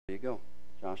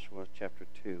Joshua chapter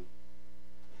 2.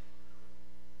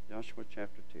 Joshua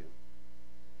chapter 2.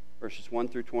 Verses 1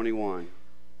 through 21.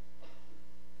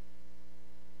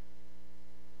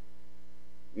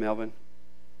 Melvin,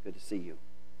 good to see you.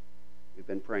 We've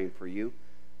been praying for you.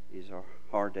 These are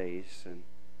hard days, and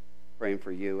praying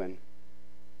for you.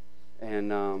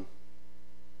 And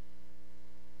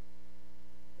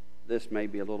this may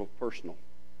be a little personal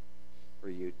for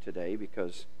you today,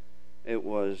 because it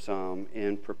was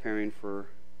in preparing for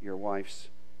your wife's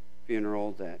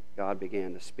funeral that God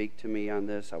began to speak to me on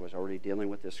this. I was already dealing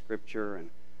with this scripture,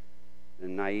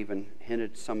 and I even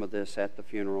hinted some of this at the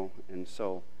funeral. And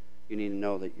so you need to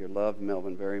know that you loved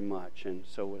Melvin very much, and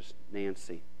so was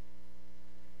Nancy.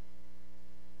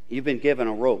 You've been given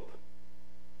a rope,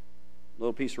 a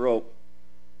little piece of rope.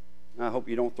 I hope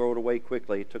you don't throw it away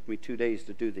quickly. It took me 2 days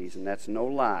to do these, and that's no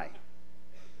lie.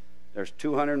 There's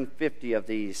 250 of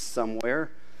these somewhere,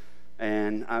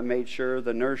 and I made sure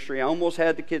the nursery, I almost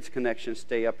had the Kids Connection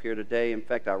stay up here today. In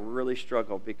fact, I really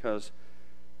struggled, because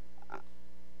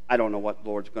I don't know what the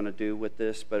Lord's going to do with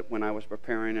this, but when I was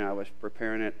preparing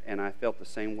it, and I felt the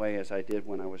same way as I did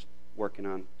when I was working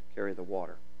on Carry the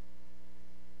Water.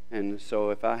 And so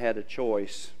if I had a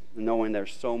choice, knowing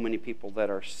there's so many people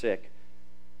that are sick,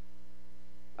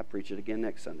 I preach it again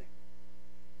next Sunday.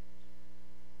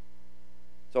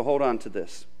 So hold on to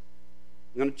this.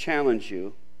 I'm going to challenge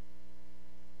you.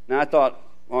 Now I thought,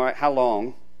 all right, how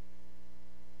long?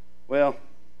 Well,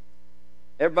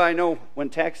 everybody know when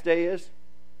tax day is?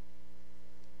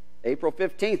 April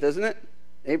 15th, isn't it?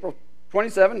 April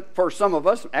 27th for some of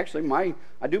us. Actually,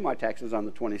 I do my taxes on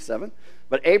the 27th.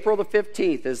 But April the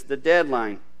 15th is the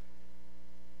deadline.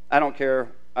 I don't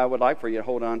care. I would like for you to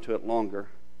hold on to it longer.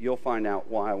 You'll find out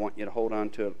why I want you to hold on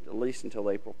to it at least until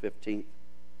April 15th.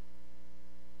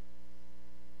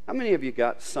 How many of you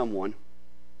got someone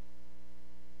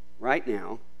right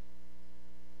now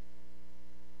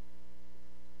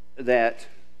that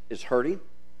is hurting,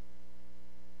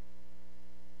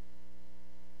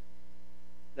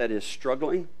 that is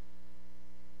struggling,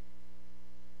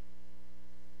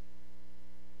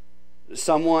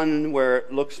 someone where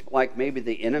it looks like maybe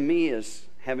the enemy is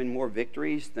having more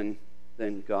victories than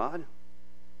God?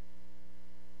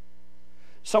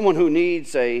 Someone who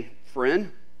needs a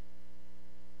friend?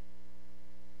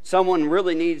 Someone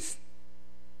really needs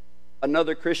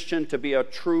another Christian to be a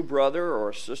true brother or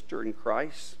a sister in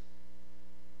Christ?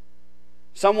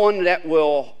 Someone that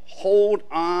will hold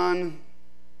on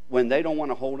when they don't want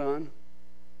to hold on?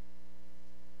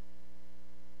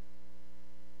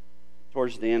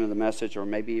 Towards the end of the message, or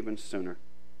maybe even sooner,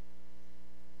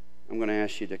 I'm going to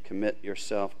ask you to commit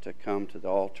yourself to come to the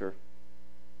altar.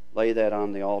 Lay that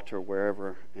on the altar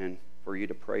wherever, and for you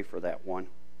to pray for that one.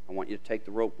 I want you to take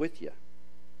the rope with you.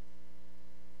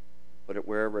 Put it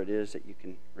wherever it is that you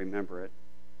can remember it.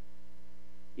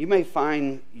 You may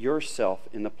find yourself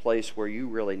in the place where you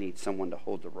really need someone to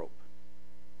hold the rope.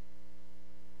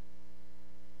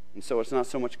 And so it's not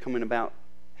so much coming about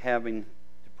having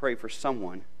to pray for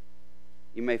someone.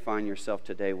 You may find yourself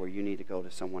today where you need to go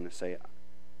to someone and say,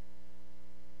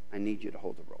 I need you to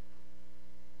hold the rope.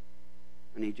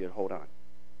 I need you to hold on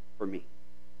for me.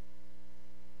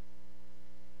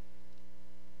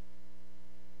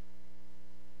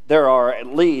 There are at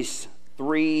least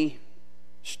 3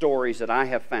 stories that I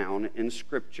have found in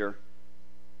Scripture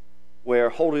where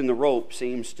holding the rope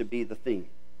seems to be the theme.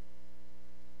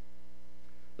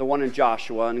 The one in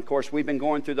Joshua, and of course we've been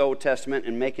going through the Old Testament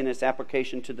and making its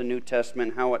application to the New Testament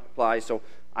and how it applies, so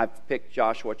I've picked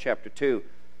Joshua chapter 2.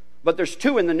 But there's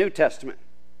 2 in the New Testament.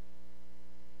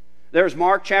 There's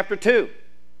Mark chapter 2.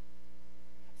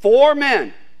 4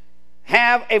 men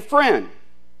have a friend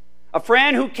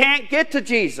who can't get to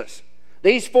Jesus.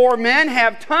 These 4 men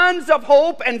have tons of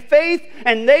hope and faith,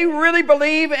 and they really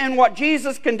believe in what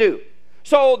Jesus can do.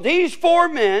 So these 4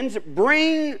 men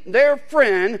bring their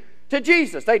friend to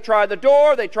Jesus. They try the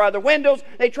door, they try the windows,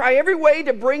 they try every way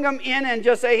to bring them in and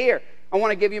just say, here, I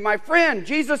want to give you my friend.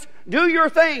 Jesus, do your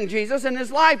thing, Jesus, in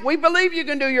his life. We believe you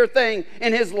can do your thing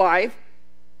in his life.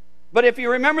 But if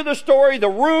you remember the story, the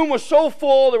room was so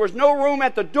full, there was no room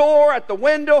at the door, at the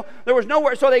window, there was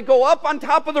nowhere. So they go up on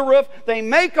top of the roof, they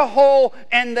make a hole,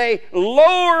 and they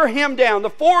lower him down. The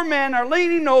 4 men are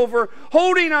leaning over,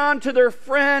 holding on to their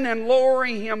friend and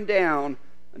lowering him down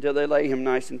until they lay him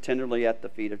nice and tenderly at the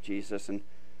feet of Jesus. And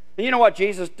you know what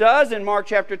Jesus does in Mark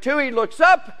chapter 2? He looks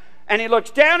up and he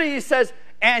looks down and he says,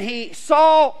 and he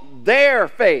saw their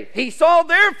faith. He saw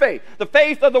their faith. The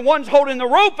faith of the ones holding the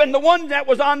rope and the one that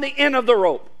was on the end of the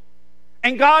rope.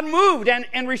 And God moved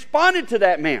and responded to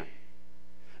that man.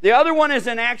 The other one is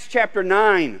in Acts chapter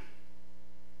 9.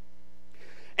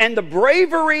 And the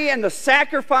bravery and the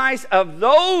sacrifice of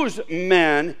those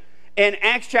men in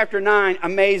Acts chapter 9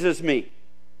 amazes me.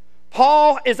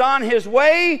 Paul is on his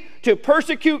way to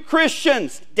persecute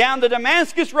Christians down the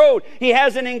Damascus road. He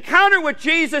has an encounter with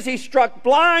Jesus. He's struck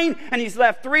blind, and he's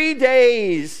left 3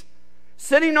 days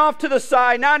sitting off to the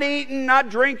side, not eating, not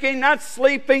drinking, not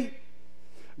sleeping.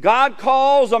 God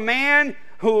calls a man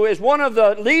who is one of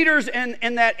the leaders in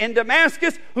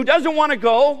Damascus who doesn't want to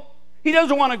go. He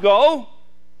doesn't want to go.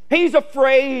 He's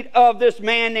afraid of this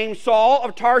man named Saul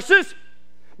of Tarsus.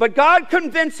 But God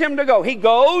convinced him to go. He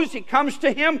goes, he comes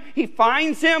to him, he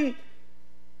finds him.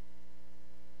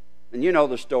 And you know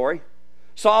the story.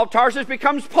 Saul of Tarsus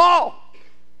becomes Paul.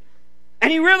 And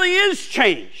he really is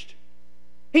changed.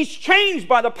 He's changed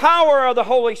by the power of the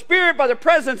Holy Spirit, by the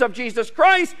presence of Jesus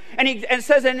Christ. And it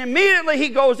says, and immediately he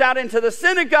goes out into the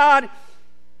synagogue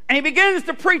and he begins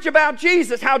to preach about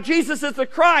Jesus, how Jesus is the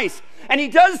Christ. And he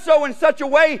does so in such a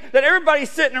way that everybody's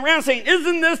sitting around saying,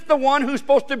 isn't this the one who's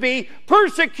supposed to be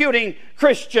persecuting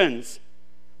Christians?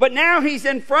 But now he's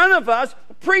in front of us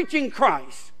preaching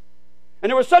Christ. And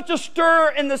there was such a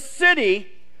stir in the city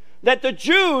that the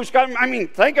Jews,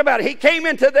 think about it. He came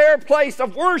into their place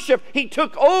of worship. He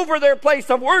took over their place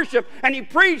of worship, and he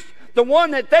preached the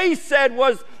one that they said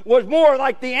was more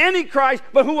like the Antichrist,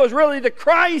 but who was really the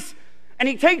Christ. And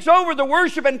he takes over the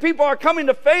worship, and people are coming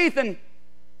to faith, and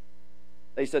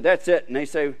they said, that's it. And they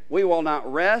say, we will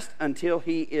not rest until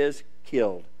he is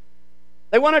killed.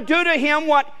 They want to do to him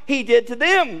what he did to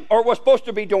them, or was supposed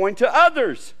to be doing to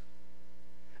others.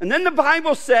 And then the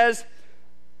Bible says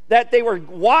that they were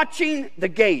watching the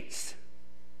gates.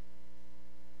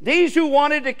 These who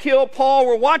wanted to kill Paul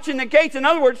were watching the gates. In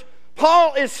other words,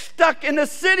 Paul is stuck in the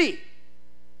city.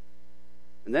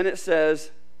 And then it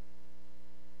says,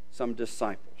 some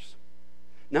disciples.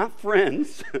 Not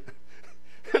friends.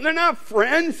 They're not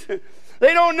friends.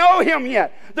 They don't know him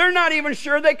yet. They're not even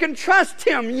sure they can trust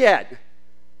him yet.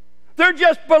 They're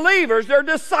just believers. They're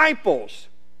disciples.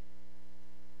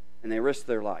 And they risk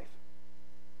their life.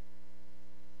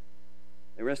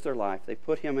 They risk their life. They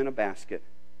put him in a basket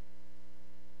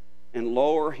and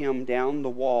lower him down the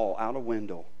wall out a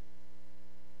window.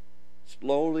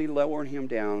 Slowly lowering him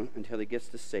down until he gets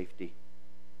to safety.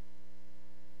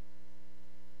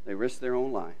 They risk their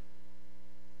own life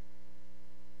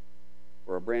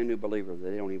for a brand new believer that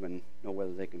they don't even know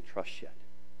whether they can trust yet.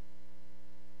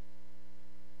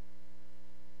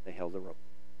 They held the rope.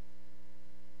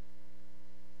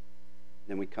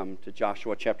 Then we come to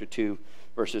Joshua chapter 2,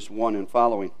 verses 1 and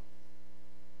following.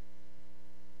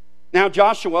 Now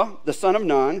Joshua, the son of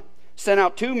Nun, sent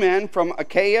out 2 men from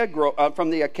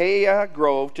the Acacia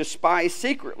Grove to spy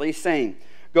secretly, saying,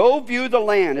 go view the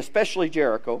land, especially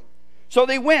Jericho. So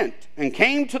they went and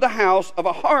came to the house of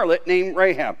a harlot named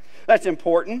Rahab. That's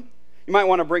important. You might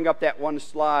want to bring up that one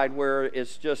slide where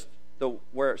it's just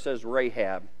where it says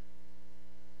Rahab.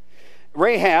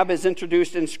 Rahab is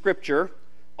introduced in Scripture.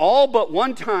 All but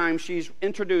one time she's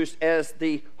introduced as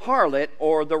the harlot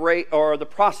or the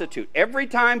prostitute. Every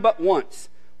time but once.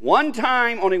 One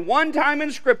time, only one time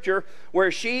in Scripture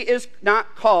where she is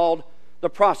not called the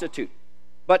prostitute.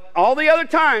 But all the other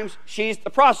times, she's the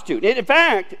prostitute. In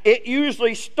fact, it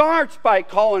usually starts by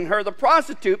calling her the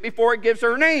prostitute before it gives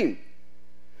her name.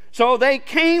 So they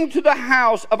came to the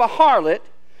house of a harlot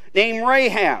named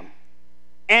Rahab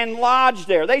and lodged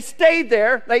there. They stayed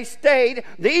there.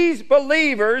 These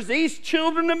believers, these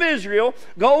children of Israel,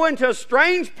 go into a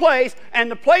strange place,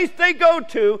 and the place they go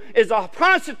to is a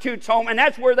prostitute's home, and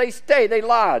that's where they stay. They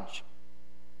lodge.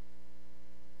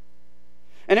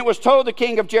 And it was told the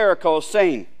king of Jericho,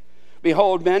 saying,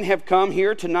 behold, men have come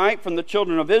here tonight from the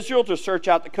children of Israel to search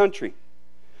out the country.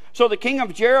 So the king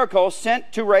of Jericho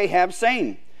sent to Rahab,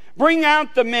 saying, bring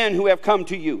out the men who have come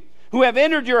to you, who have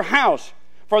entered your house,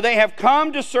 for they have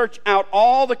come to search out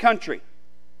all the country.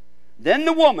 Then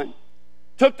the woman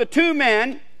took the 2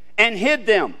 men and hid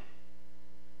them.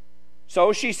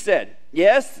 So she said,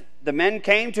 yes, the men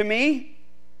came to me,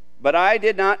 but I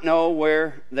did not know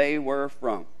where they were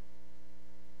from.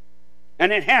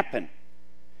 And it happened,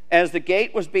 as the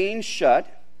gate was being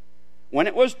shut, when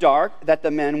it was dark, that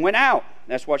the men went out.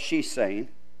 That's what she's saying.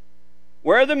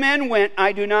 Where the men went,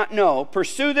 I do not know.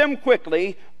 Pursue them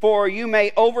quickly, for you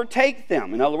may overtake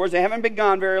them. In other words, they haven't been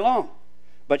gone very long.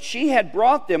 But she had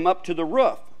brought them up to the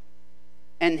roof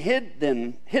and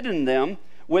hidden them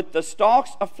with the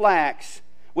stalks of flax,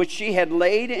 which she had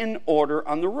laid in order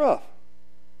on the roof.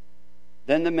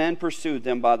 Then the men pursued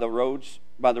them by the road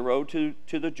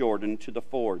to the Jordan, to the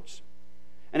fords.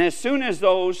 And as soon as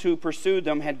those who pursued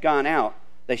them had gone out,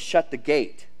 they shut the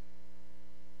gate.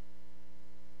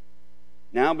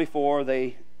 Now before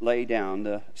they lay down,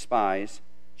 the spies,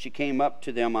 she came up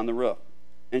to them on the roof.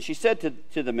 And she said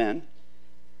to the men,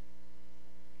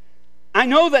 I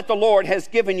know that the Lord has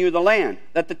given you the land,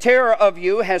 that the terror of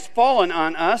you has fallen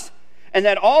on us, and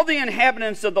that all the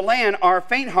inhabitants of the land are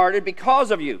faint-hearted because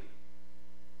of you.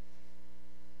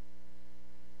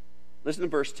 Listen to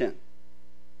verse 10.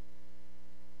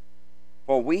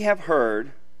 For we have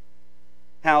heard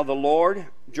how the Lord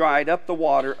dried up the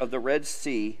water of the Red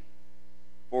Sea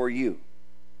for you.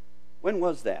 When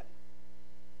was that?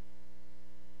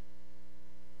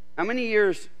 How many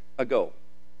years ago?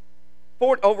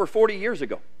 Over 40 years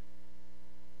ago.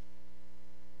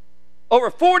 Over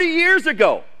 40 years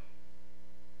ago.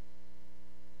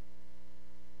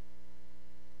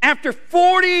 After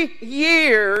 40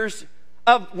 years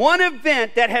of one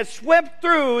event that has swept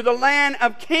through the land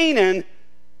of Canaan,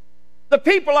 the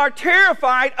people are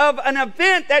terrified of an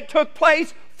event that took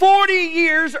place 40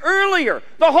 years earlier.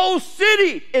 The whole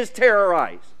city is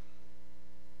terrorized.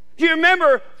 Do you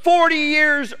remember 40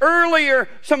 years earlier,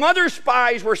 some other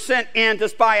spies were sent in to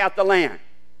spy out the land?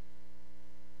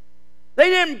 They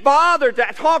didn't bother to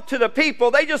talk to the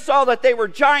people. They just saw that they were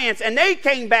giants, and they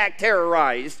came back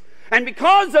terrorized. And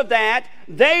because of that,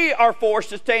 they are forced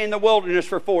to stay in the wilderness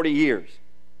for 40 years.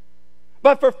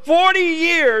 But for 40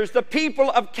 years, the people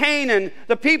of Canaan,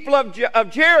 the people of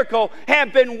Jericho,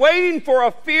 have been waiting for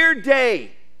a feared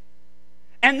day.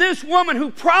 And this woman,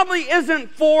 who probably isn't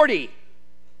 40,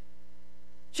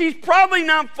 she's probably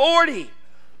not 40.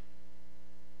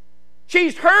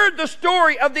 She's heard the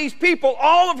story of these people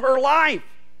all of her life.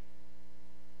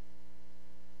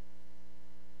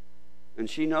 And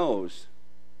she knows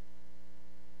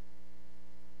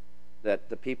that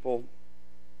the people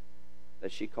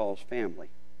that she calls family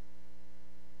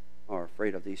are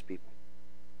afraid of these people.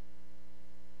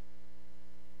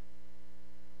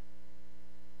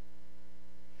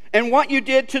 And what you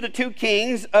did to the two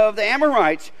kings of the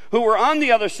Amorites who were on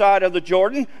the other side of the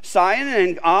Jordan, Sihon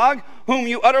and Og, whom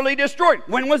you utterly destroyed.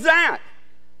 When was that?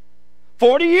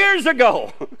 40 years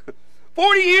ago.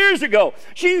 40 years ago.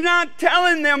 She's not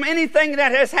telling them anything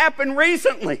that has happened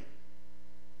recently.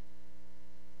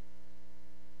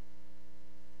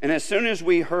 And as soon as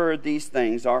we heard these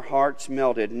things, our hearts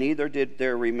melted. Neither did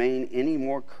there remain any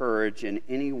more courage in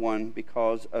anyone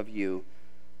because of you.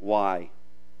 Why?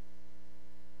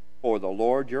 For the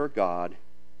Lord your God,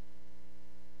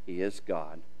 He is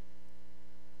God,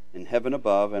 in heaven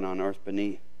above and on earth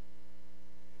beneath.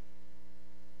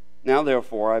 Now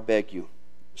therefore I beg you,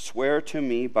 swear to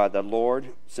me by the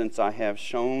Lord, since I have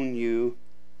shown you.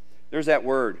 There's that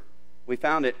word. We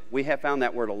found it. We have found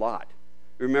that word a lot.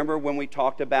 Remember when we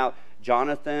talked about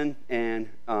Jonathan and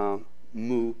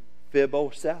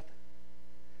Mephibosheth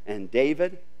and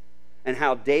David, and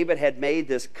how David had made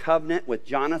this covenant with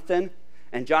Jonathan,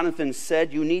 and Jonathan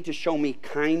said, you need to show me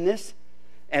kindness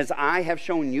as I have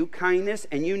shown you kindness,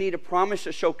 and you need a promise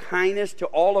to show kindness to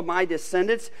all of my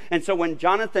descendants. And so when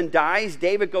Jonathan dies,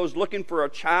 David goes looking for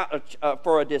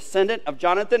a descendant of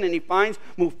Jonathan, and he finds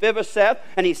Mephibosheth,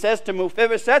 and he says to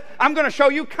Mephibosheth, I'm going to show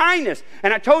you kindness.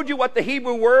 And I told you what the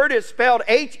Hebrew word is spelled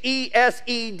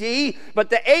H-E-S-E-D, but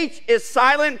the H is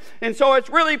silent, and so it's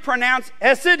really pronounced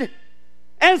Esed.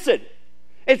 Esed.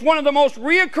 It's one of the most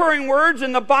reoccurring words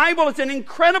in the Bible. It's an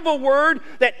incredible word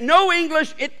that no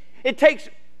English, it takes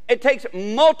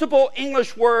multiple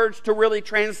English words to really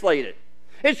translate it.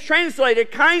 It's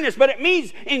translated kindness, but it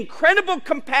means incredible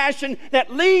compassion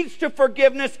that leads to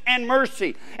forgiveness and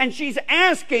mercy. And she's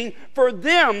asking for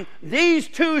them, these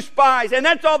two spies, and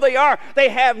that's all they are. They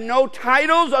have no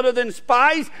titles other than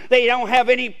spies. They don't have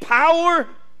any power.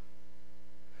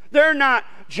 They're not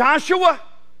Joshua.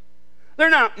 They're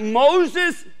not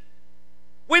Moses.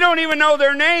 We don't even know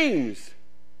their names.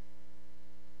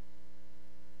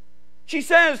 She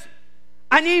says,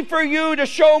 I need for you to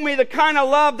show me the kind of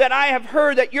love that I have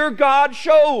heard that your God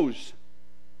shows.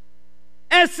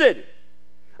 Esed.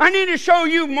 I need to show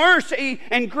you mercy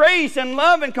and grace and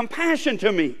love and compassion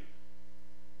to me.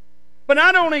 But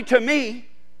not only to me,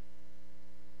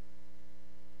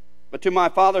 but to my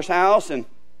father's house, and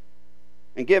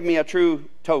give me a true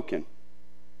token.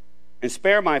 And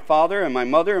spare my father and my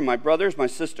mother and my brothers, my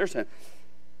sisters,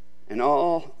 and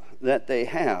all that they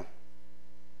have.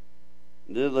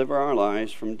 Deliver our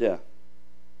lives from death.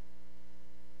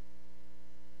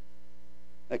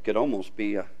 That could almost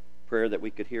be a prayer that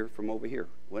we could hear from over here,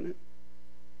 wouldn't it?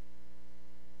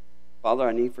 Father,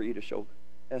 I need for you to show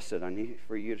Esed. I need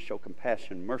for you to show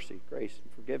compassion, mercy, grace,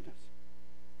 and forgiveness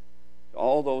to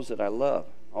all those that I love,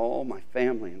 all my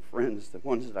family and friends, the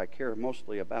ones that I care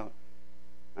mostly about.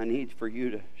 I need for you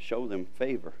to show them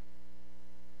favor.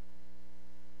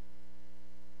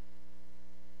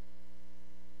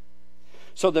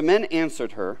 So the men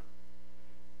answered her,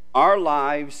 "Our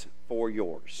lives for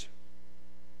yours.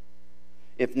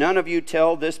 If none of you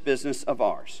tell this business of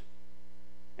ours,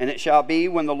 and it shall be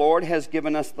when the Lord has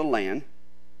given us the land,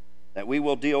 that we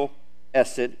will deal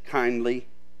kindly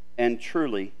and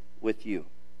truly with you."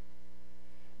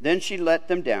 Then she let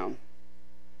them down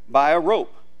by a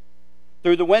rope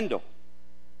through the window,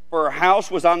 for her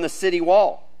house was on the city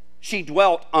wall. She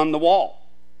dwelt on the wall.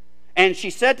 And she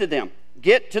said to them,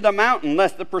 "Get to the mountain,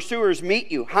 lest the pursuers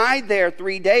meet you. Hide there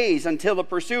 3 days until the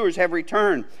pursuers have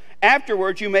returned.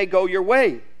 Afterwards you may go your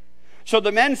way." So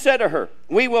the men said to her,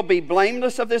 "We will be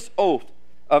blameless of this oath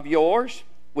of yours,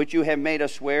 which you have made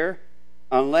us swear,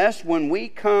 unless when we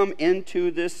come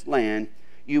into this land,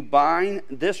 you bind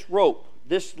this rope,"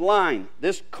 this line,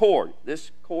 this cord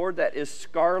that is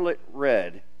scarlet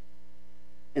red,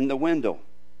 "in the window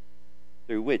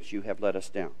through which you have let us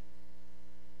down.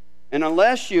 And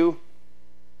unless you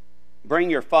bring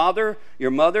your father,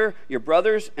 your mother, your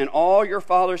brothers, and all your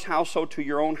father's household to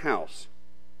your own house,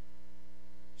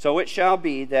 so it shall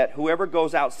be that whoever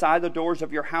goes outside the doors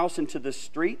of your house into the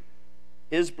street,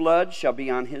 his blood shall be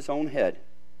on his own head,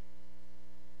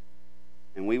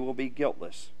 and we will be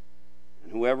guiltless.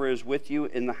 And whoever is with you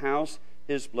in the house,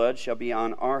 his blood shall be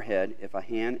on our head if a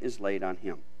hand is laid on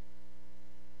him.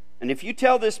 And if you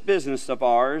tell this business of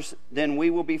ours, then we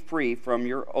will be free from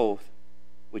your oath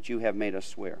which you have made us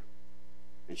swear."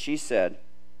 And she said,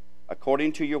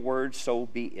 "According to your word, so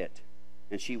be it."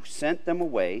 And she sent them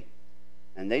away,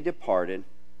 and they departed,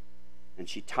 and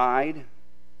she tied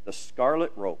the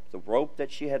scarlet rope, the rope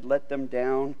that she had let them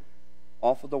down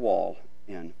off of the wall,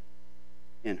 in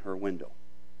her window.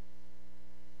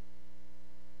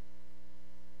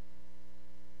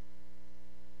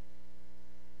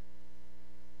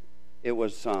 It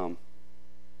was, I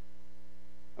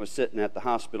was sitting at the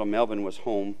hospital. Melvin was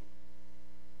home,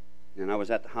 and I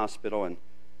was at the hospital, and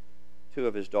 2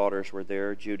 of his daughters were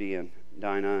there, Judy and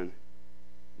Dinah. And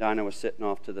Dinah was sitting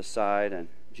off to the side, and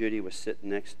Judy was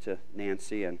sitting next to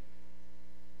Nancy, and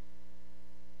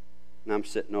I'm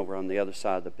sitting over on the other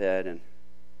side of the bed, and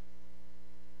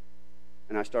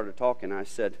I started talking. I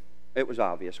said, it was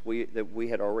obvious that we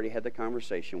had already had the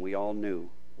conversation. We all knew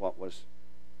what was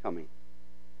coming.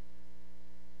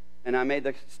 And I made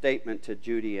the statement to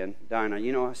Judy and Dinah,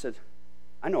 I said,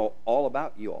 "I know all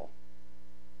about you all.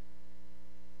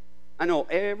 I know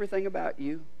everything about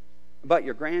you, about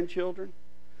your grandchildren.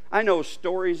 I know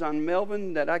stories on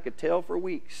Melvin that I could tell for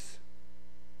weeks.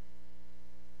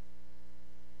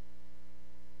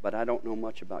 But I don't know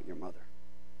much about your mother.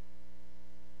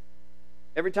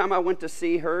 Every time I went to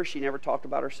see her, she never talked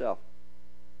about herself.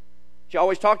 She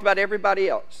always talked about everybody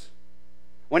else.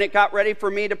 When it got ready for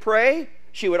me to pray,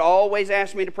 she would always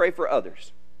ask me to pray for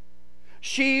others.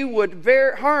 She would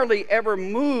hardly ever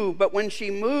move, but when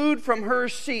she moved from her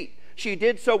seat, she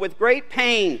did so with great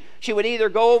pain. She would either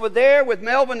go over there with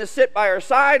Melvin to sit by her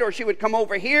side, or she would come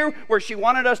over here where she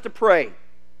wanted us to pray.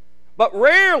 But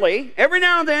rarely, every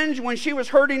now and then, when she was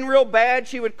hurting real bad,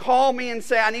 she would call me and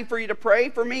say, "I need for you to pray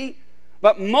for me."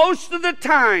 But most of the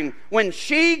time, when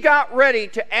she got ready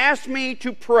to ask me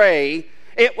to pray,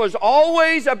 it was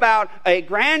always about a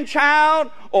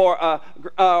grandchild or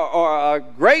a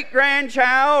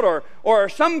great-grandchild or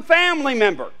some family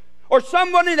member or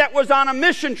somebody that was on a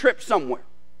mission trip somewhere.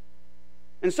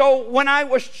 And so when I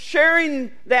was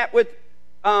sharing that with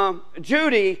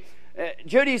Judy,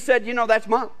 Judy said, "That's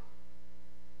Mom."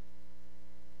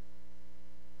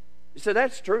 She said,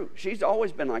 "That's true. She's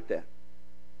always been like that."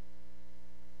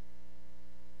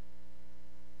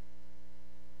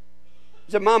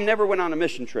 She said, "Mom never went on a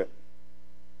mission trip,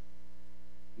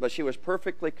 but she was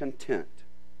perfectly content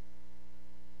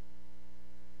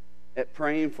at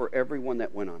praying for everyone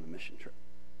that went on a mission trip."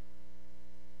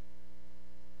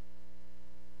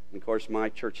 And of course, my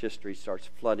church history starts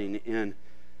flooding in.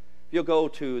 If you'll go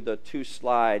to the 2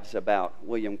 slides about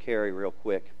William Carey real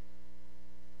quick.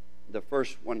 The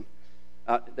first one,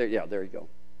 there you go.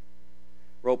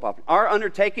 Rope option. Our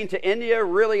undertaking to India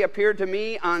really appeared to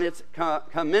me on its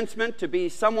commencement to be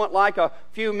somewhat like a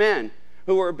few men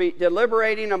who were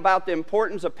deliberating about the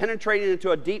importance of penetrating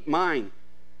into a deep mine,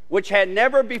 which had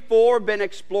never before been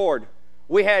explored.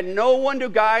 We had no one to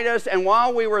guide us, and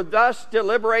while we were thus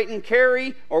deliberating,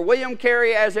 Carey, or William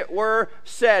Carey as it were,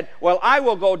 said, "Well, I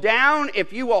will go down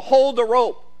if you will hold the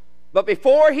rope." But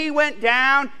before he went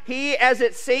down, he, as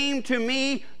it seemed to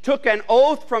me, took an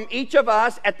oath from each of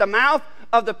us at the mouth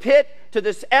of the pit to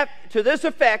this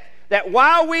effect, that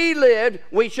while we lived,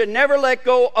 we should never let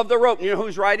go of the rope. You know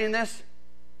who's writing this?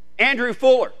 Andrew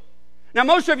Fuller. Now,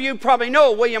 most of you probably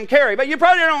know William Carey, but you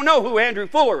probably don't know who Andrew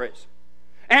Fuller is.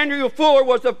 Andrew Fuller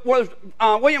was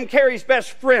William Carey's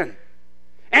best friend.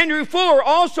 Andrew Fuller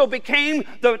also became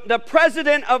the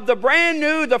president of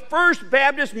the First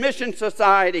Baptist Mission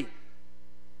Society.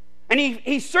 And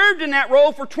he served in that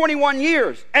role for 21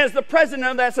 years as the president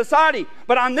of that society.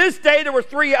 But on this day, there were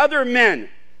 3 other men.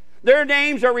 Their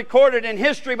names are recorded in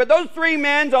history. But those 3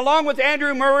 men, along with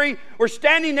Andrew Murray, were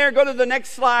standing there. Go to the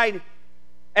next slide.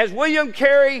 As William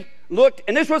Carey looked,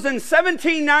 and this was in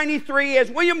 1793, as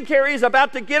William Carey is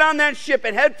about to get on that ship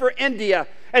and head for India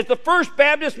as the first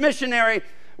Baptist missionary,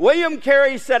 William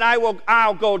Carey said,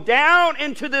 I'll go down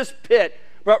into this pit,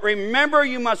 but remember,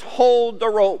 you must hold the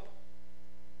rope.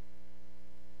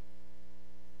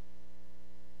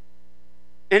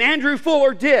 And Andrew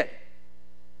Fuller did.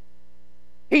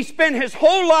 He spent his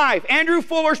whole life, Andrew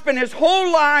Fuller spent his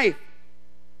whole life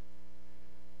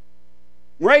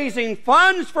raising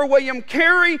funds for William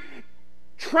Carey,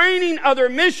 training other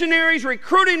missionaries,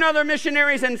 recruiting other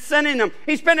missionaries, and sending them.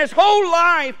 He spent his whole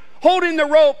life holding the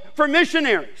rope for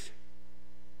missionaries.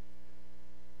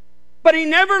 But he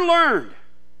never learned.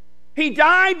 He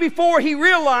died before he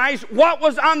realized what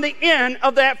was on the end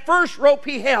of that first rope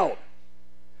he held.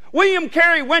 William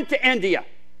Carey went to India.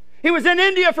 He was in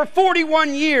India for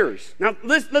 41 years. Now,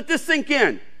 let this sink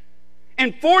in.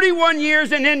 In 41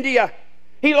 years in India,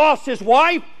 he lost his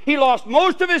wife. He lost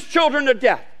most of his children to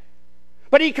death.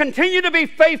 But he continued to be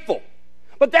faithful.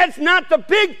 But that's not the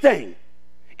big thing.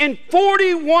 In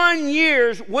 41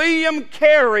 years, William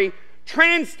Carey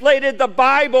translated the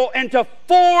Bible into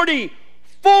 40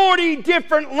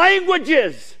 different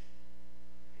languages.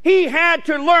 He had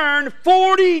to learn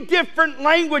 40 different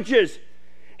languages.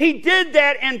 He did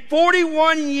that in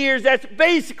 41 years. That's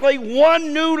basically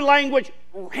one new language.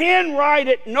 Handwrite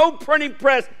it, no printing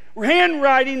press.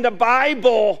 Handwriting the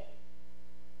Bible.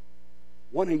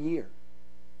 One a year.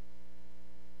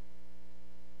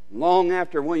 Long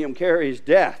after William Carey's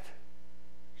death,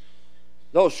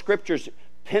 those scriptures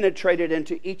penetrated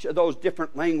into each of those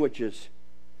different languages.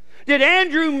 Did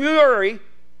Andrew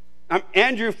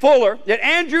Fuller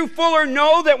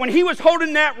know that when he was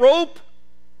holding that rope,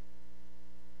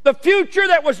 the future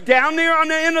that was down there on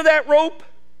the end of that rope?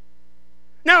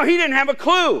 No, he didn't have a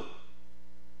clue.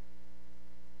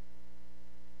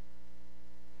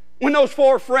 When those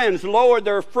 4 friends lowered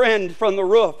their friend from the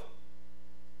roof,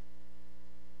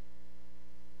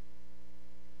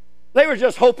 they were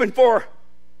just hoping for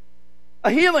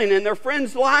a healing in their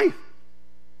friend's life.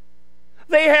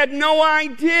 They had no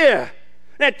idea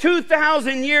that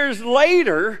 2,000 years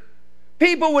later,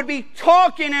 people would be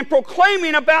talking and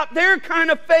proclaiming about their kind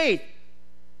of faith.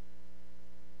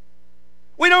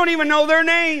 We don't even know their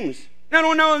names. I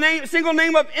don't know a single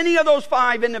name of any of those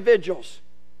 5 individuals.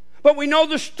 But we know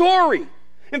the story.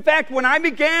 In fact, when I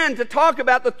began to talk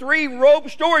about the 3 rope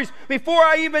stories, before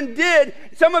I even did,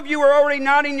 some of you were already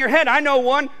nodding your head. I know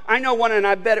one, and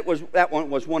I bet that one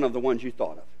was one of the ones you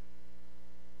thought of.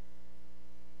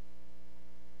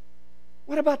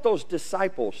 What about those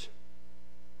disciples?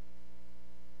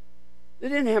 They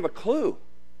didn't have a clue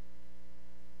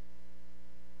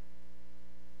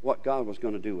what God was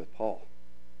going to do with Paul.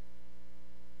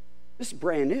 This is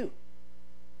brand new.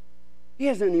 He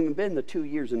hasn't even been the 2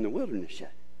 years in the wilderness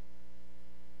yet.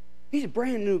 He's a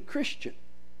brand new Christian.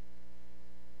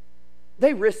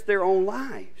 They risked their own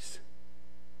lives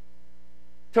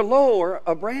to lower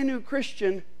a brand new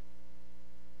Christian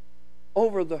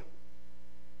over the...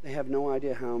 They have no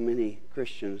idea how many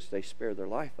Christians they spared their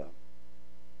life of.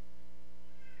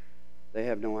 They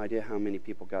have no idea how many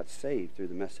people got saved through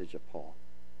the message of Paul.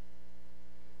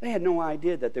 They had no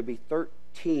idea that there'd be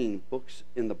 13 books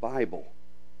in the Bible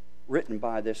written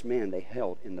by this man they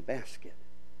held in the basket.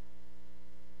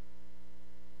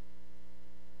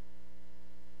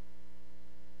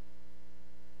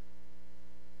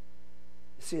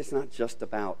 See, it's not just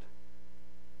about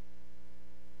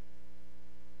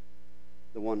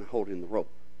the one holding the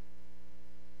rope.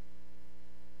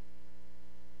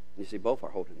 You see, both are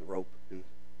holding the rope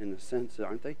in a sense,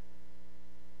 aren't they?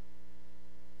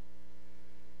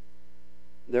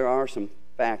 There are some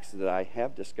facts that I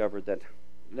have discovered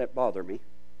that bother me.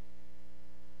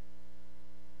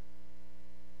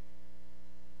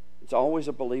 It's always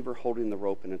a believer holding the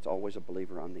rope, and it's always a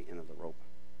believer on the end of the rope.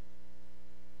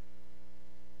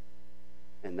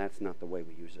 And that's not the way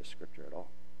we use this scripture at all.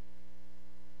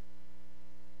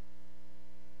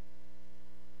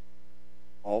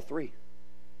 All 3.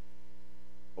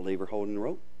 Believer holding the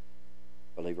rope,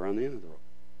 believer on the end of the rope.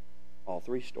 All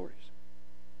 3 stories.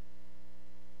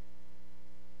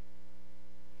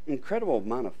 Incredible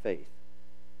amount of faith.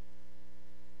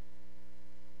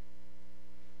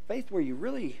 Faith where you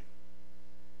really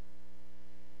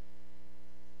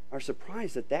are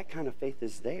surprised that that kind of faith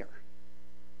is there.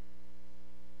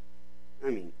 I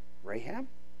mean, Rahab?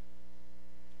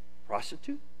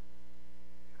 Prostitute?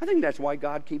 I think that's why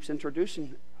God keeps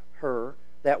introducing her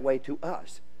that way to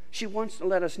us. She wants to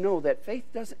let us know that faith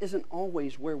isn't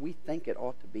always where we think it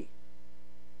ought to be.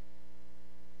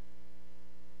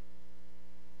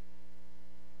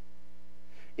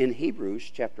 In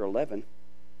Hebrews chapter 11,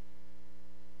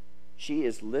 she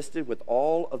is listed with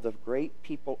all of the great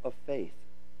people of faith.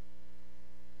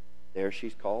 There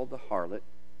she's called the harlot,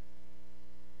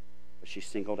 but she's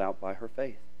singled out by her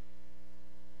faith.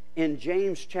 In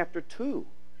James chapter 2,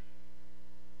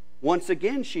 once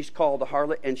again she's called the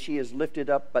harlot and she is lifted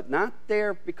up, but not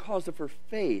there because of her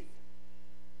faith.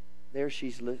 There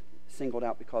she's singled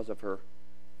out because of her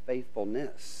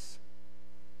faithfulness.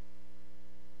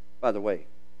 By the way,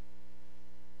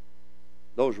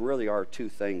 those really are two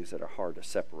things that are hard to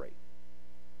separate.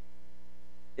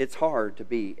 It's hard to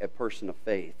be a person of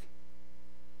faith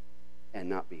and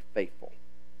not be faithful.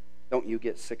 Don't you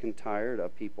get sick and tired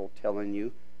of people telling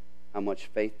you how much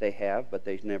faith they have, but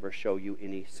they never show you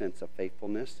any sense of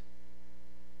faithfulness?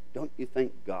 Don't you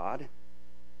think God,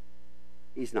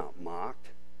 He's not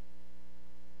mocked?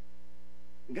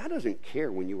 God doesn't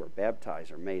care when you were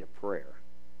baptized or made a prayer.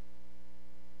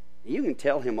 You can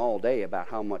tell Him all day about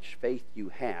how much faith you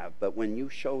have, but when you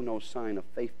show no sign of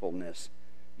faithfulness,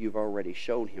 you've already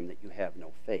shown Him that you have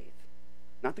no faith.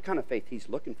 Not the kind of faith He's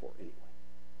looking for anyway.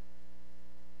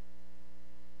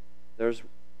 There's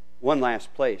one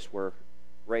last place where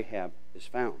Rahab is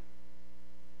found.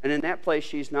 And in that place,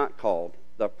 she's not called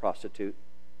the prostitute.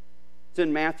 It's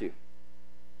in Matthew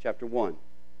chapter 1,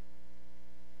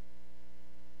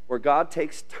 where God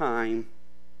takes time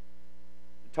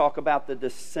to talk about the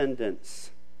descendants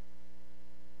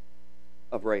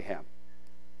of Rahab.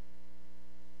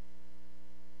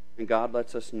 And God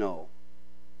lets us know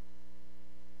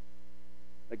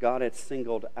that God had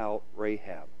singled out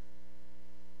Rahab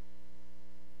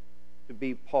to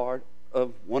be part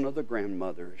of one of the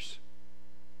grandmothers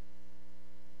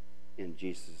in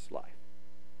Jesus' life.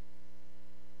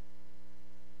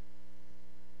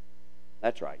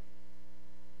 That's right.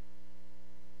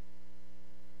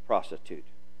 Prostitute.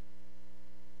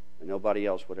 And nobody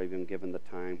else would have even given the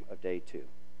time of day to.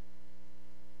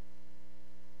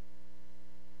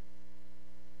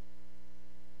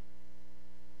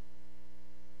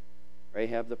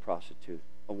 Rahab the prostitute,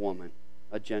 a woman,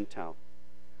 a Gentile.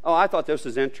 Oh, I thought this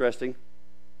was interesting.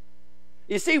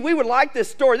 You see, we would like this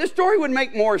story. This story would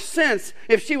make more sense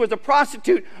if she was a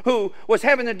prostitute who was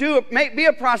having to be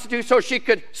a prostitute so she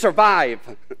could survive.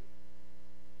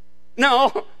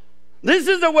 No, this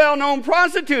is a well-known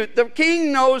prostitute. The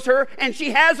king knows her, and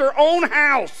she has her own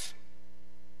house.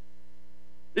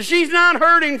 She's not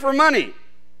hurting for money.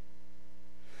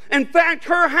 In fact,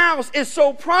 her house is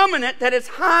so prominent that it's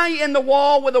high in the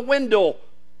wall with a window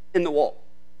in the wall.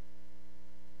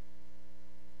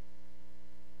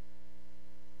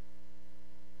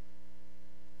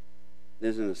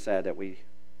 Isn't it sad that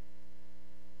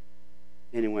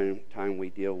anytime we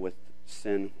deal with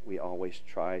sin, we always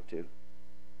try to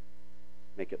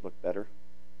make it look better?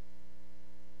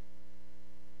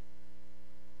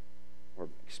 Or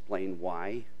explain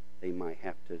why they might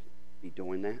have to be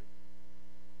doing that?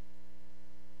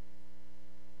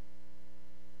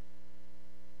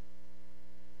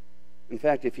 In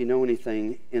fact, if you know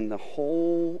anything, in the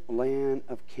whole land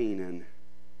of Canaan,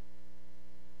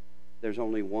 there's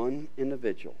only one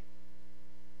individual.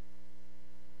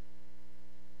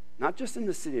 Not just in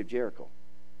the city of Jericho,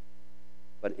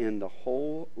 but in the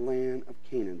whole land of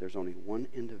Canaan, there's only one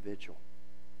individual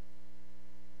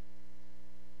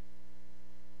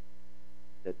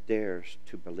that dares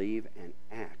to believe and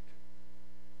act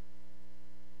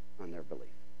on their belief.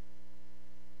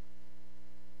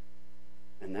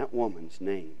 And that woman's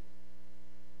name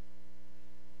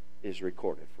is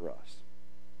recorded for us.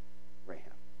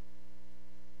 Rahab.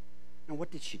 Now,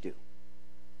 what did she do?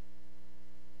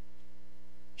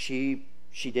 She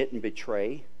didn't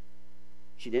betray.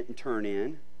 She didn't turn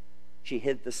in. She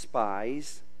hid the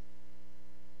spies.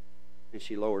 And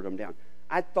she lowered them down.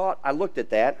 I looked at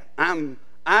that.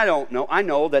 I don't know. I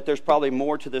know that there's probably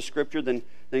more to this scripture than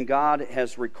God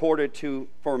has recorded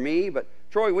for me. But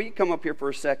Troy, will you come up here for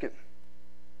a second?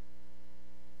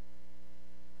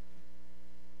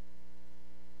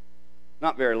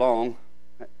 Not very long.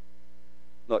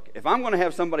 Look, if I'm going to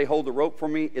have somebody hold the rope for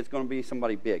me, it's going to be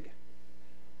somebody big.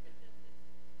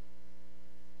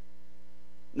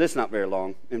 This is not very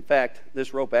long. In fact,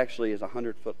 this rope actually is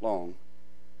 100 foot long.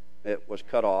 It was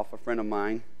cut off. A friend of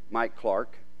mine, Mike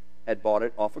Clark, had bought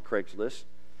it off of Craigslist.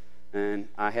 And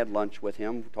I had lunch with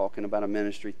him talking about a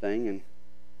ministry thing, and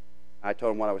I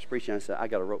told him what I was preaching. I said, I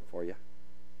got a rope for you.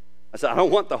 I said, I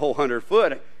don't want the whole 100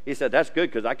 foot. He said, that's good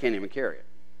because I can't even carry it.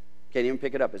 Can't even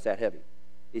pick it up. It's that heavy.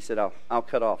 He said, I'll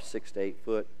cut off 6 to 8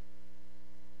 foot.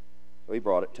 So he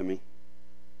brought it to me.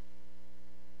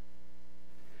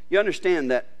 You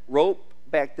understand that rope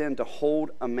back then to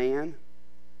hold a man,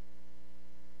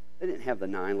 they didn't have the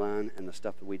nylon and the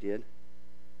stuff that we did.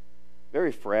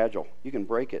 Very fragile. You can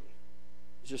break it.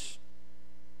 Just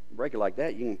break it like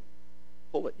that. You can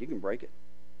pull it. You can break it.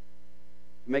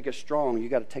 To make it strong, you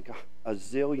got to take a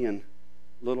zillion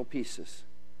little pieces.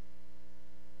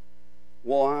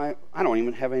 Well, I don't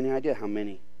even have any idea how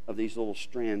many of these little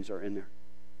strands are in there.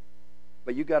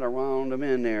 But you got to round them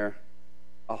in there,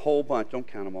 a whole bunch. Don't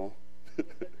count them all.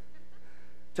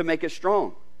 To make it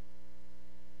strong.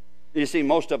 You see,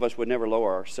 most of us would never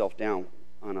lower ourselves down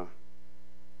on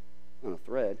a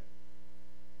thread.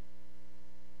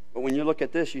 But when you look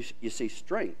at this, you see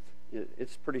strength.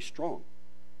 It's pretty strong.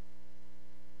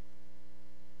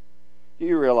 Do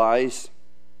you realize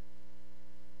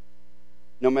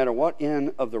no matter what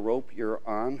end of the rope you're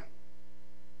on,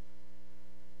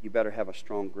 you better have a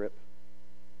strong grip?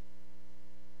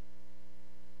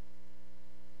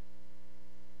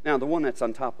 Now, the one that's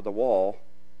on top of the wall,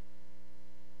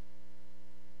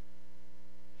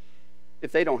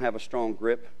 if they don't have a strong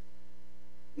grip,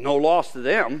 no loss to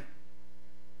them.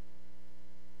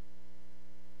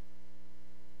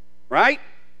 Right?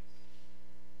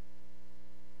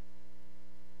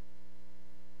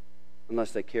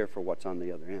 Unless they care for what's on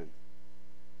the other end.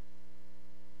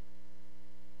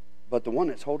 But the one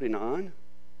that's holding on,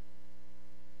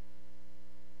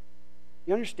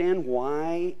 you understand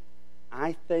why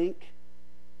I think,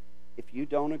 if you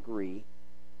don't agree,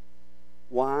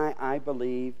 why I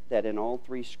believe that in all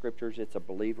 3 scriptures it's a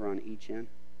believer on each end?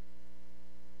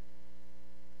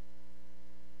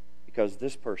 Because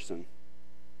this person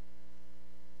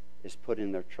is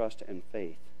putting their trust and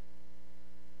faith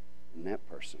in that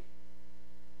person.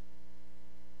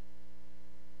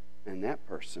 And that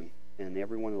person, in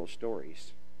every one of those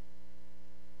stories,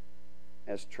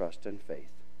 has trust and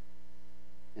faith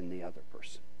in the other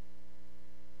person.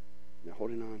 They're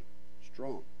holding on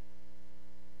strong.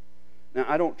 Now,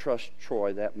 I don't trust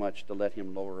Troy that much to let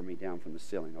him lower me down from the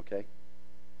ceiling, okay?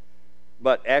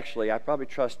 But actually, I probably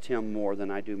trust him more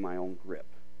than I do my own grip.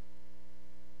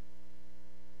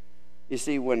 You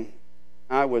see, when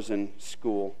I was in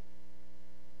school,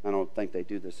 I don't think they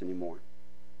do this anymore.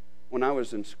 When I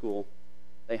was in school,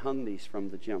 they hung these from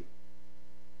the gym.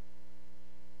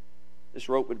 This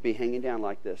rope would be hanging down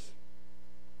like this.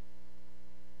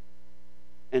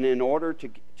 And in order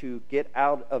to get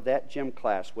out of that gym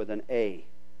class with an A,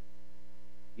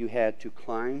 you had to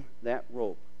climb that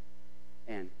rope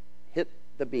and hit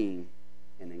the beam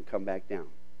and then come back down.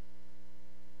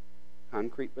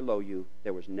 Concrete below you.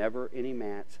 There was never any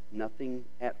mats, nothing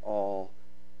at all.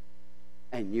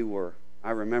 And you were,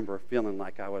 I remember feeling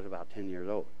like I was about 10 years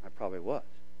old. I probably was.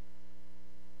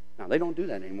 Now, they don't do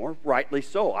that anymore. Rightly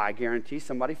so. I guarantee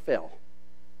somebody fell.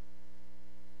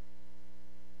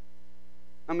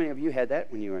 How many of you had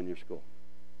that when you were in your school?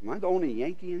 Am I the only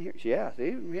Yankee in here? Yeah,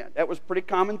 see? Yeah, that was a pretty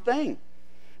common thing.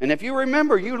 And if you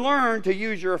remember, you learned to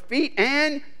use your feet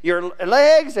and your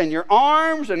legs and your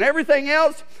arms and everything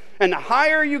else. And the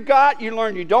higher you got, you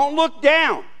learned you don't look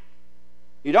down.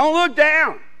 You don't look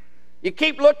down. You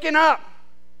keep looking up.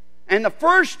 And the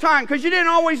first time, because you didn't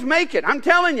always make it, I'm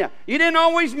telling you, you didn't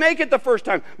always make it the first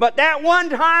time. But that one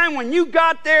time when you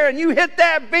got there and you hit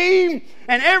that beam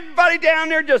and everybody down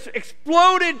there just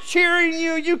exploded cheering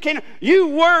you, you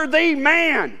were the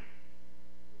man.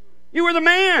 You were the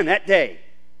man that day.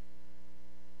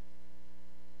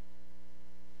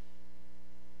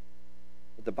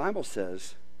 But the Bible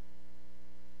says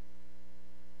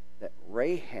that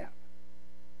Rahab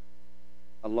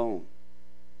alone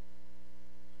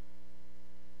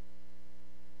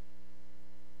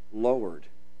lowered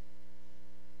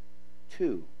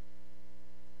 2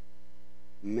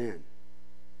 men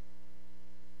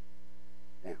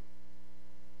down.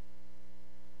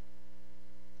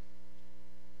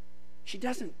 She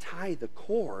doesn't tie the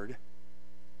cord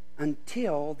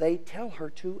until they tell her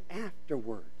to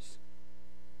afterwards.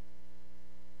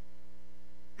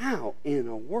 How in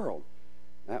a world?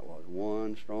 That was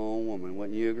one strong woman,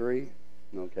 wouldn't you agree?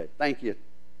 Okay, thank you.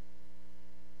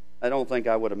 I don't think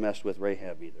I would have messed with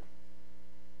Rahab either.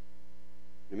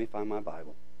 Let me find my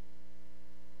Bible.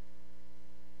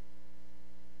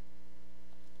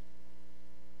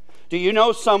 Do you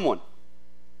know someone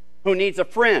who needs a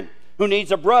friend, who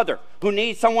needs a brother, who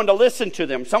needs someone to listen to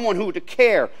them, someone who to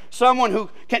care, someone who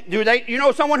can,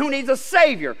 someone who needs a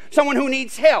Savior, someone who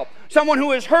needs help, someone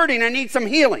who is hurting and needs some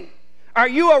healing. Are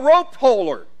you a rope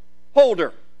holder?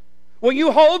 Will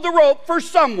you hold the rope for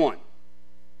someone?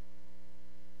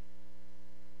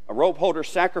 A rope holder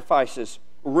sacrifices,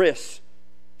 risks,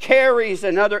 carries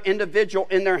another individual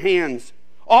in their hands,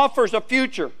 offers a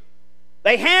future.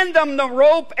 They hand them the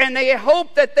rope and they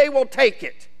hope that they will take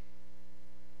it.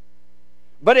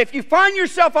 But if you find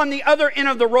yourself on the other end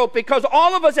of the rope, because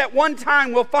all of us at one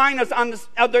time will find us on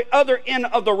the other end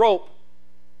of the rope,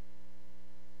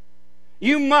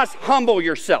 you must humble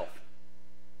yourself.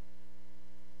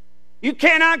 You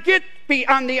cannot be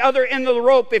on the other end of the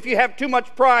rope if you have too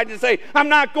much pride and say, I'm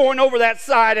not going over that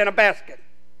side in a basket.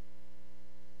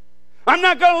 I'm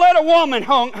not going to let a woman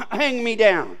hang me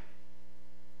down.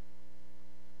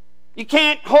 You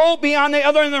can't be on the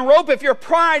other end of the rope if your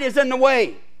pride is in the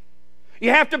way. You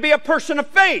have to be a person of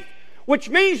faith, which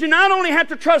means you not only have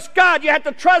to trust God, you have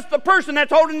to trust the person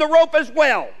that's holding the rope as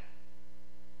well.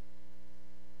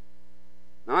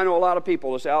 Now, I know a lot of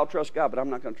people who say, I'll trust God, but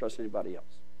I'm not going to trust anybody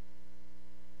else.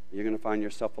 You're going to find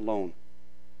yourself alone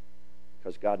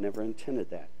because God never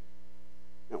intended that.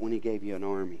 Not when He gave you an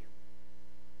army.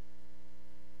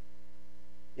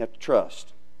 You have to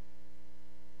trust.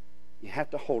 You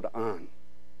have to hold on.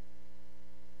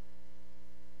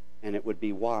 And it would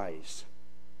be wise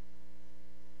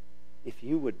if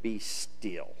you would be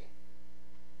still.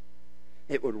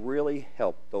 It would really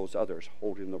help those others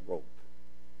holding the rope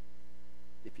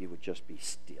if you would just be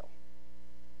still.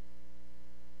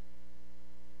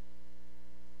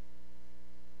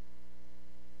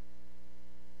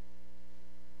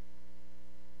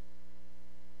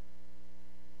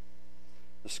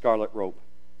 The scarlet rope.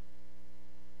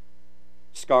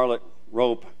 Scarlet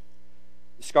rope.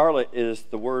 Scarlet is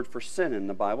the word for sin in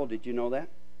the Bible. Did you know that?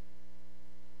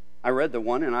 I read the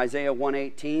one in Isaiah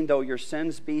 1:18, though your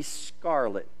sins be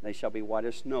scarlet, they shall be white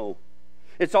as snow.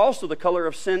 It's also the color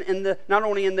of sin not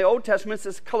only in the Old Testament,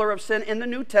 it's the color of sin in the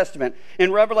New Testament.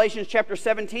 In Revelation chapter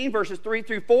 17, verses 3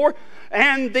 through 4,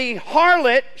 and the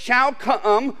harlot shall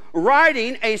come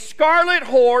riding a scarlet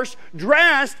horse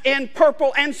dressed in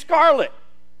purple and scarlet.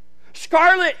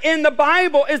 Scarlet in the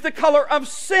Bible is the color of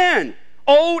sin,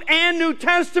 Old and New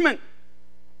Testament.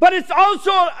 But it's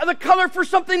also the color for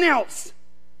something else.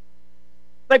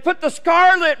 They put the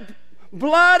scarlet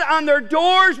blood on their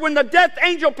doors when the death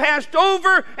angel passed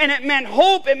over, and it meant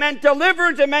hope, it meant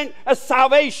deliverance, it meant a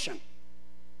salvation.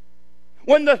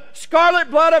 When the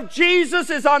scarlet blood of Jesus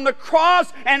is on the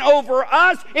cross and over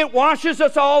us, it washes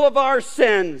us all of our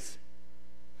sins.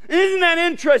 Isn't that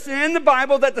interesting in the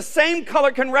Bible that the same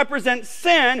color can represent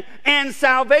sin and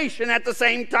salvation at the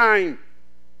same time?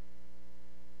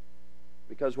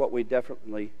 Because what we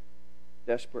desperately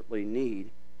need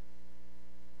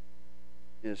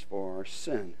is for our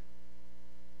sin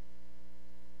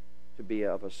to be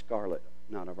of a scarlet,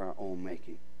 not of our own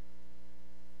making,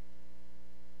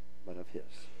 but of His.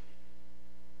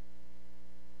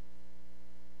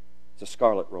 It's a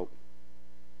scarlet rope.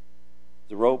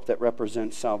 The rope that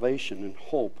represents salvation and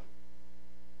hope.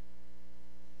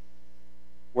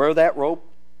 Where that rope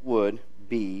would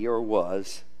be or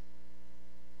was,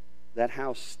 that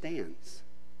house stands.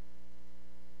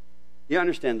 You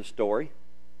understand the story?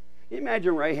 You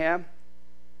imagine Rahab.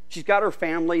 She's got her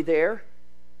family there.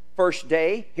 First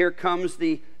day, here comes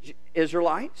the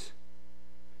Israelites.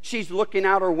 She's looking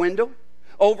out her window.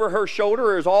 Over her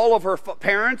shoulder is all of her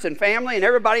parents and family, and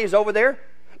everybody is over there.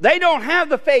 They don't have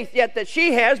the faith yet that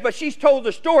she has, but she's told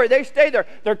the story. They stay there.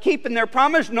 They're keeping their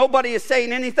promise. Nobody is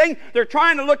saying anything. They're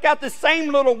trying to look out the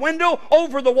same little window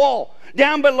over the wall.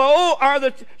 Down below are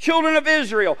the children of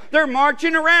Israel. They're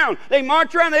marching around. They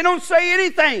march around. They don't say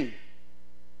anything.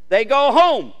 They go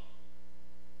home.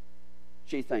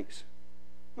 She thinks,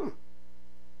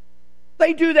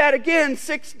 They do that again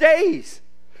 6 days.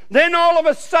 Then all of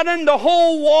a sudden the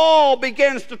whole wall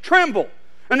begins to tremble.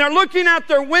 And they're looking out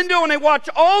their window and they watch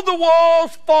all the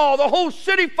walls fall. The whole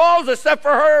city falls except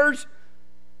for hers.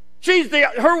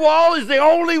 Her wall is the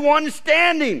only one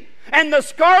standing. And the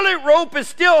scarlet rope is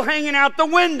still hanging out the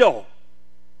window.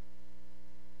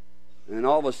 And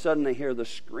all of a sudden they hear the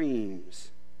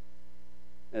screams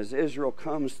as Israel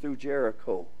comes through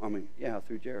Jericho.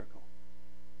 Through Jericho.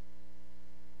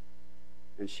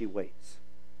 And she waits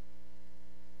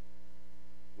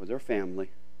with her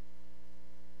family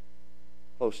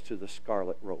close to the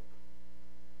scarlet rope.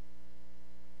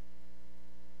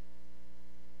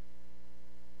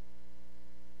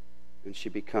 And she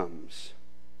becomes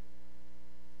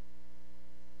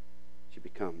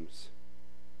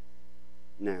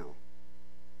now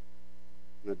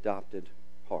an adopted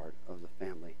part of the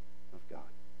family of God.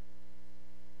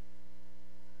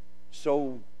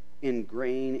 So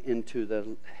ingrained into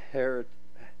the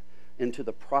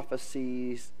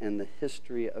prophecies and the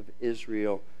history of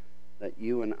Israel that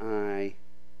you and I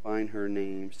find her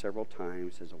name several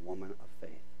times as a woman of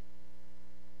faith.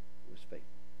 Who was faithful.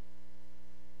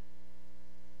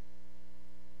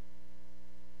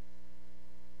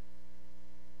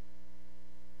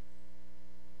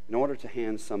 In order to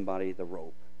hand somebody the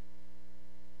rope,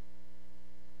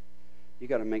 you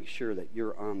got to make sure that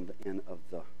you're on the end of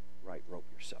the right rope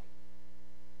yourself.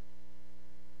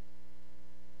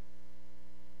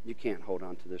 You can't hold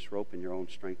on to this rope in your own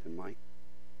strength and might.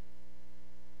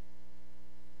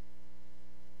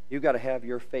 You've got to have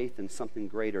your faith in something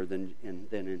greater than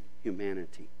in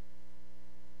humanity.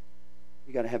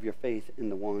 You've got to have your faith in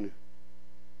the one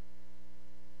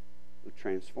who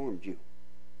transformed you.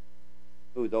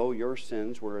 Who, though your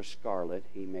sins were as scarlet,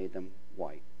 he made them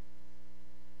white.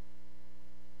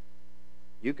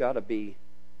 You've got to be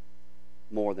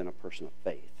more than a person of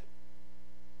faith.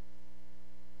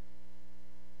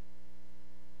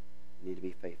 You need to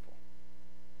be faithful.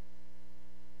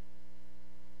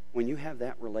 When you have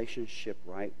that relationship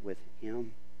right with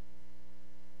him,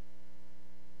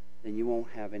 then you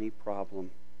won't have any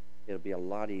problem. It'll be a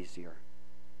lot easier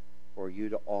for you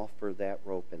to offer that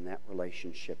rope and that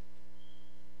relationship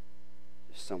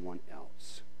to someone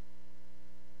else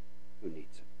who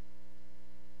needs it.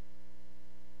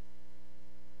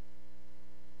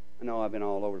 I know I've been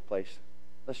all over the place.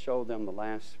 Let's show them the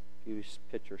last few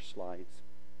picture slides.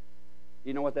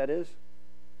 You know what that is?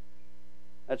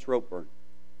 That's rope burn.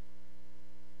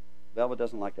 Velvet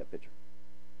doesn't like that picture.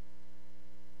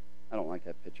 I don't like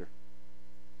that picture.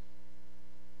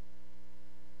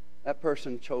 That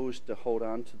person chose to hold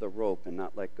on to the rope and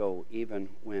not let go even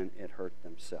when it hurt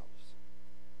themselves.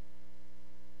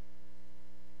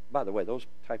 By the way, those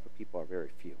type of people are very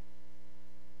few.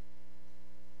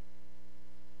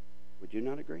 Would you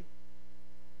not agree?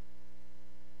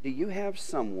 Do you have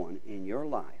someone in your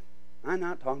life? I'm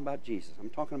not talking about Jesus. I'm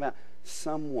talking about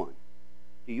someone.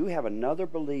 Do you have another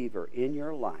believer in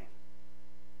your life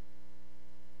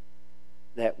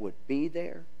that would be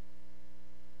there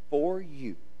for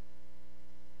you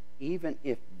even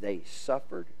if they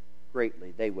suffered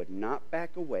greatly? They would not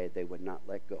back away. They would not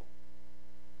let go.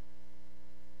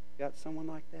 Got someone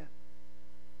like that?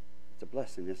 It's a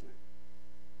blessing, isn't it?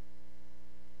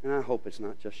 And I hope it's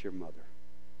not just your mother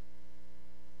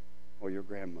or your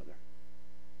grandmother.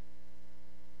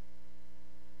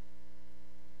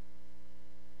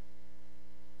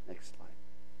 Next slide.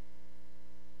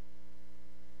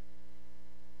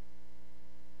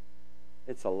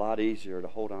 It's a lot easier to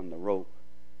hold on the rope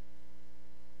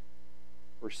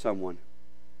for someone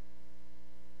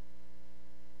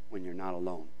when you're not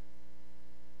alone.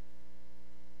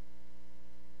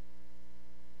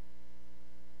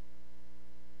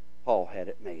 Paul had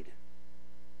it made. It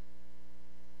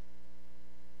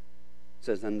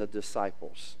says, and the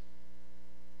disciples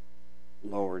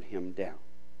lowered him down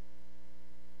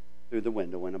through the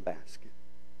window in a basket.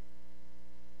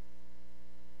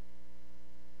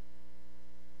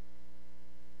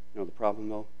 You know the problem,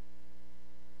 though?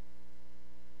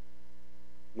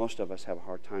 Most of us have a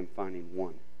hard time finding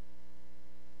one.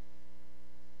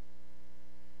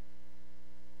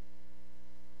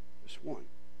 Just one.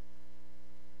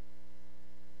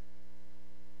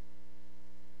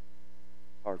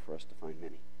 Hard for us to find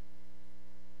many.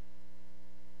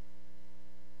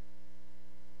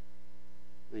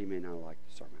 Now, you may not like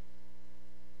the sermon.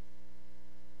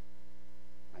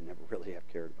 I never really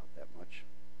have cared about that much.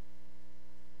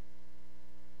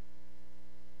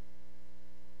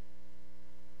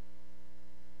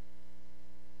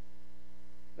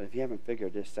 But if you haven't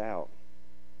figured this out,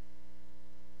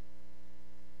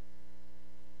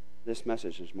 this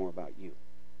message is more about you.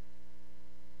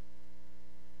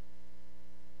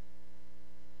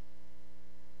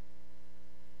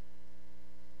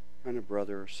 What kind of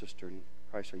brother or sister in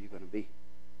Christ are you going to be?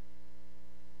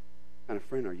 What kind of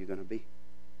friend are you going to be?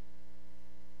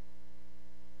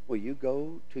 Will you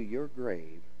go to your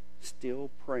grave still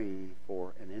praying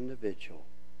for an individual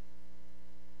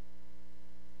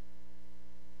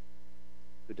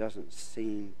who doesn't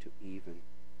seem to even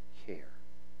care?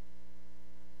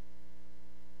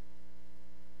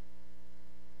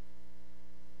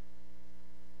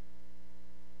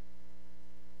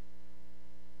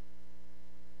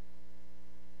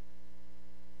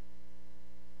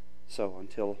 So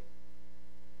until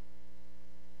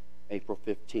April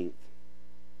 15th,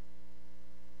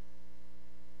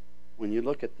 when you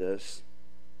look at this,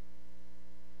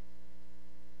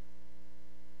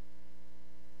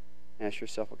 ask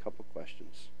yourself a couple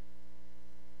questions.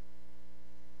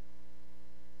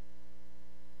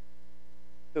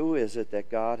 Who is it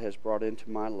that God has brought into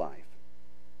my life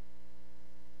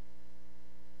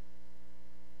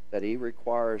that He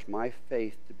requires my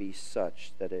faith to be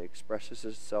such that it expresses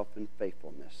itself in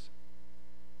faithfulness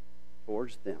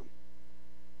towards them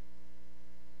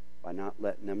by not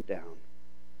letting them down,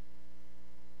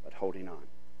 but holding on?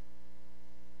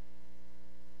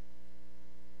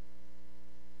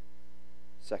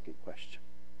 Second question.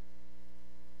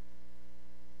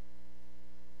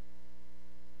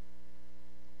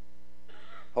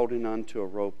 Holding on to a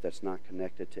rope that's not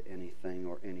connected to anything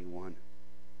or anyone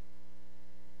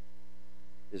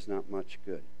is not much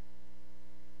good.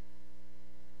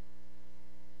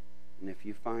 And if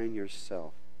you find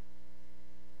yourself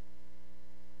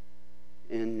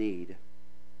in need,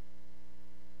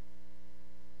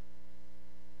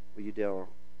 will you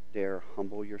dare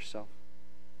humble yourself?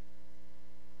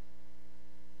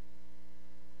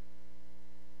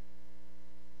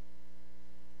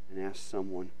 And ask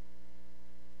someone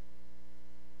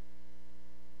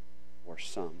or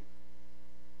some,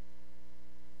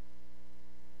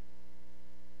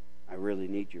 I really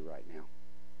need you right now.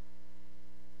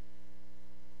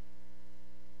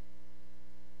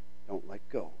 Don't let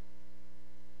go.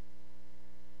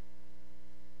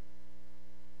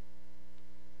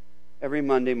 Every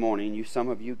Monday morning, some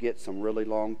of you get some really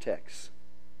long texts.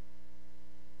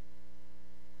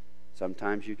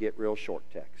 Sometimes you get real short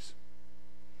texts.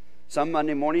 Some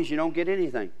Monday mornings you don't get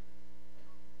anything.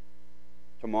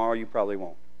 Tomorrow you probably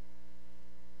won't.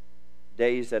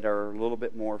 Days that are a little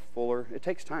bit more fuller. It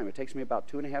takes time. It takes me about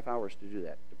 2.5 hours to do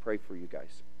that, to pray for you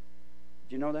guys.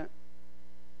 Did you know that?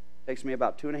 It takes me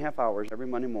about 2.5 hours every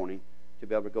Monday morning to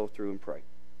be able to go through and pray.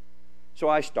 So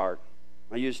I start.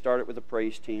 I usually start it with the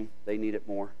praise team. They need it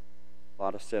more. A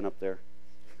lot of sin up there.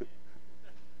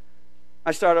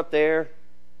 I start up there.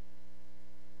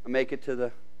 I make it to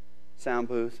the sound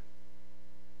booth.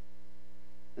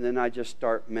 And then I just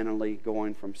start mentally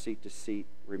going from seat to seat,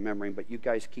 remembering. But you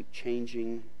guys keep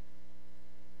changing,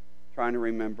 trying to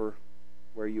remember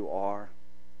where you are,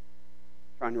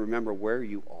 trying to remember where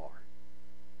you are.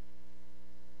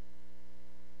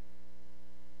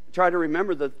 Try to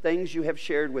remember the things you have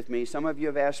shared with me. Some of you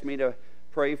have asked me to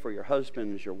pray for your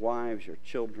husbands, your wives, your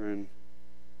children.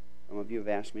 Some of you have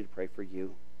asked me to pray for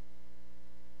you.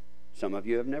 Some of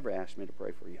you have never asked me to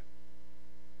pray for you.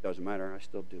 Doesn't matter, I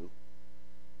still do.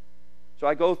 So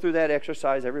I go through that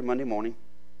exercise every Monday morning.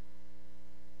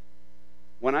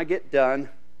 When I get done,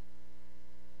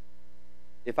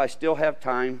 if I still have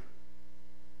time,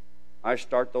 I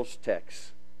start those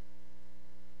texts.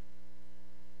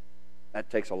 That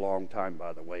takes a long time,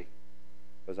 by the way,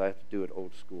 because I have to do it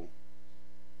old school.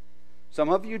 Some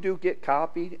of you do get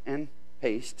copied and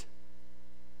paste.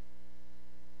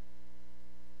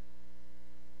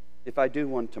 If I do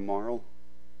one tomorrow,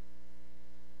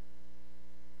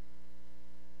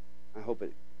 I hope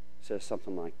it says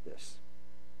something like this.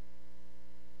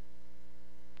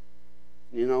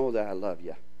 You know that I love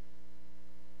you.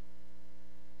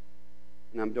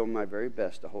 And I'm doing my very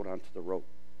best to hold on to the rope.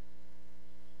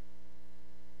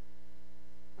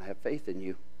 I have faith in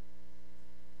you.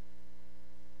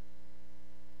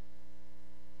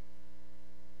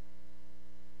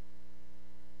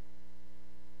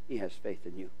 He has faith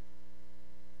in you.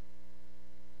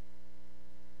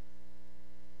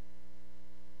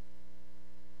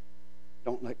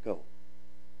 Don't let go.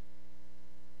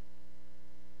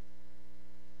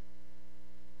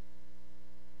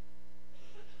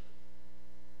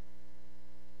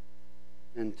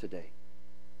 And today,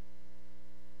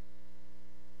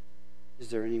 is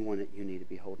there anyone that you need to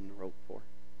be holding the rope for?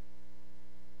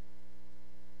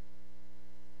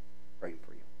 Praying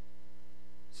for you.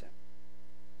 Sit.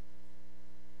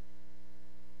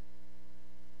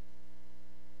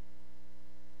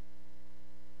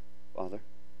 Father,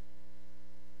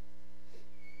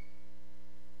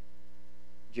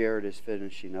 Jared is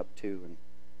finishing up too, and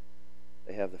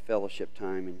they have the fellowship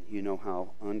time, and you know how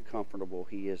uncomfortable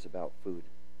he is about food.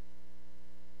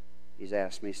 He's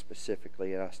asked me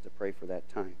specifically us to pray for that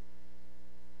time.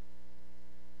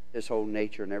 His whole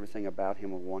nature and everything about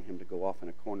him will want him to go off in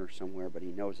a corner somewhere, but he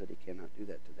knows that he cannot do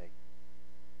that today.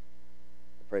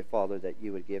 I pray, Father, that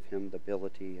you would give him the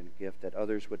ability and gift that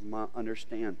others would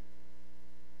understand.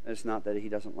 It's not that he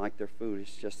doesn't like their food.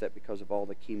 It's just that because of all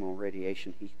the chemo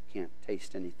radiation, he can't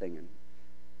taste anything,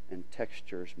 and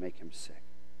textures make him sick.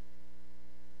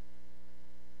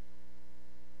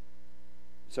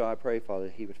 So I pray, Father,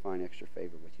 that he would find extra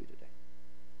favor with you today.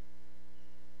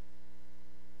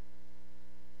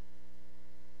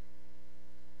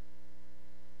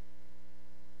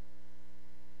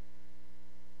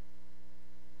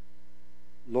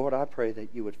 Lord, I pray that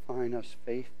you would find us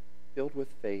filled with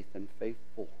faith and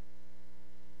faithful,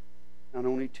 not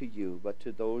only to you, but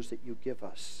to those that you give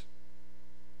us.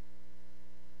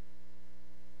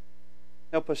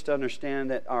 Help us to understand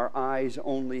that our eyes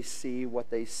only see what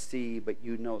they see, but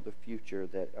you know the future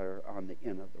that are on the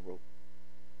end of the rope.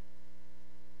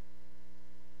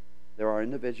 There are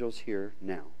individuals here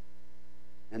now,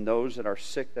 and those that are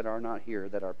sick that are not here,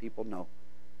 that our people know,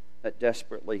 that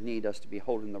desperately need us to be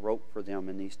holding the rope for them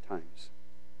in these times.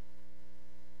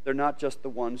 They're not just the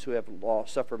ones who have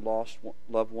suffered lost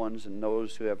loved ones and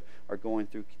those who are going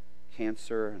through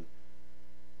cancer. And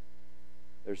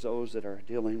there's those that are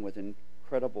dealing with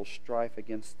incredible strife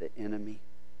against the enemy.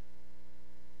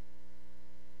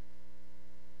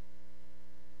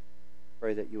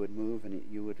 Pray that you would move and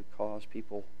that you would cause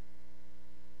people.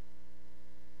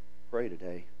 Pray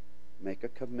today. Make a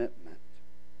commitment.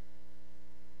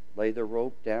 Lay the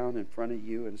rope down in front of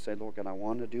you and say, Lord God, I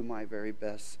want to do my very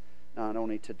best, not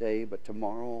only today, but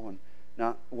tomorrow, and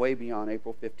not way beyond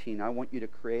April 15. I want you to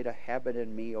create a habit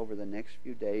in me over the next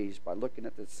few days by looking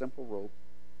at this simple rope.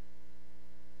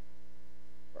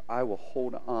 Where I will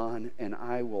hold on, and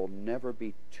I will never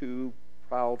be too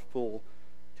proudful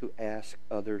to ask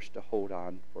others to hold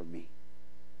on for me.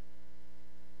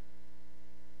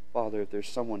 Father, if there's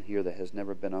someone here that has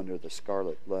never been under the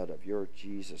scarlet blood of your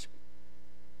Jesus,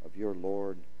 of your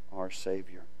Lord, our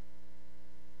Savior,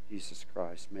 Jesus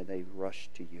Christ, may they rush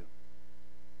to you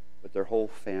with their whole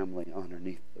family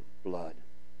underneath the blood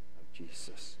of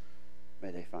Jesus.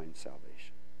 May they find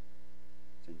salvation.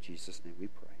 It's in Jesus' name we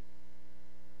pray.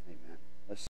 Amen.